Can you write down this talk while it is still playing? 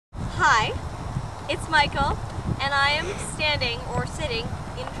Hi, it's Michael, and I am standing or sitting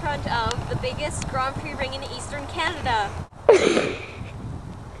in front of the biggest Grand Prix ring in Eastern Canada.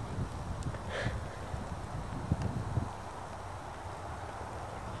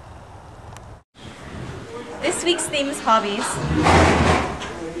 This week's theme is hobbies.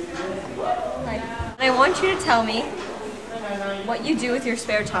 And I want you to tell me what you do with your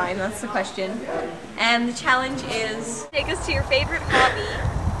spare time, that's the question. And the challenge is take us to your favorite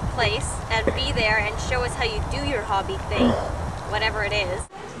hobby place and be there and show us how you do your hobby thing, whatever it is.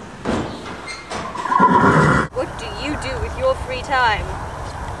 What do you do with your free time?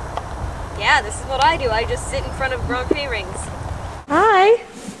 Yeah, this is what I do. I just sit in front of Grand Prix rings. Hi.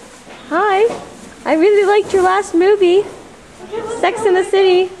 Hi. I really liked your last movie, Sex and the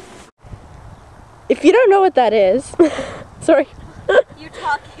City. If you don't know what that is, sorry. You're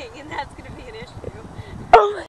talking and that's going to be an issue. Oh.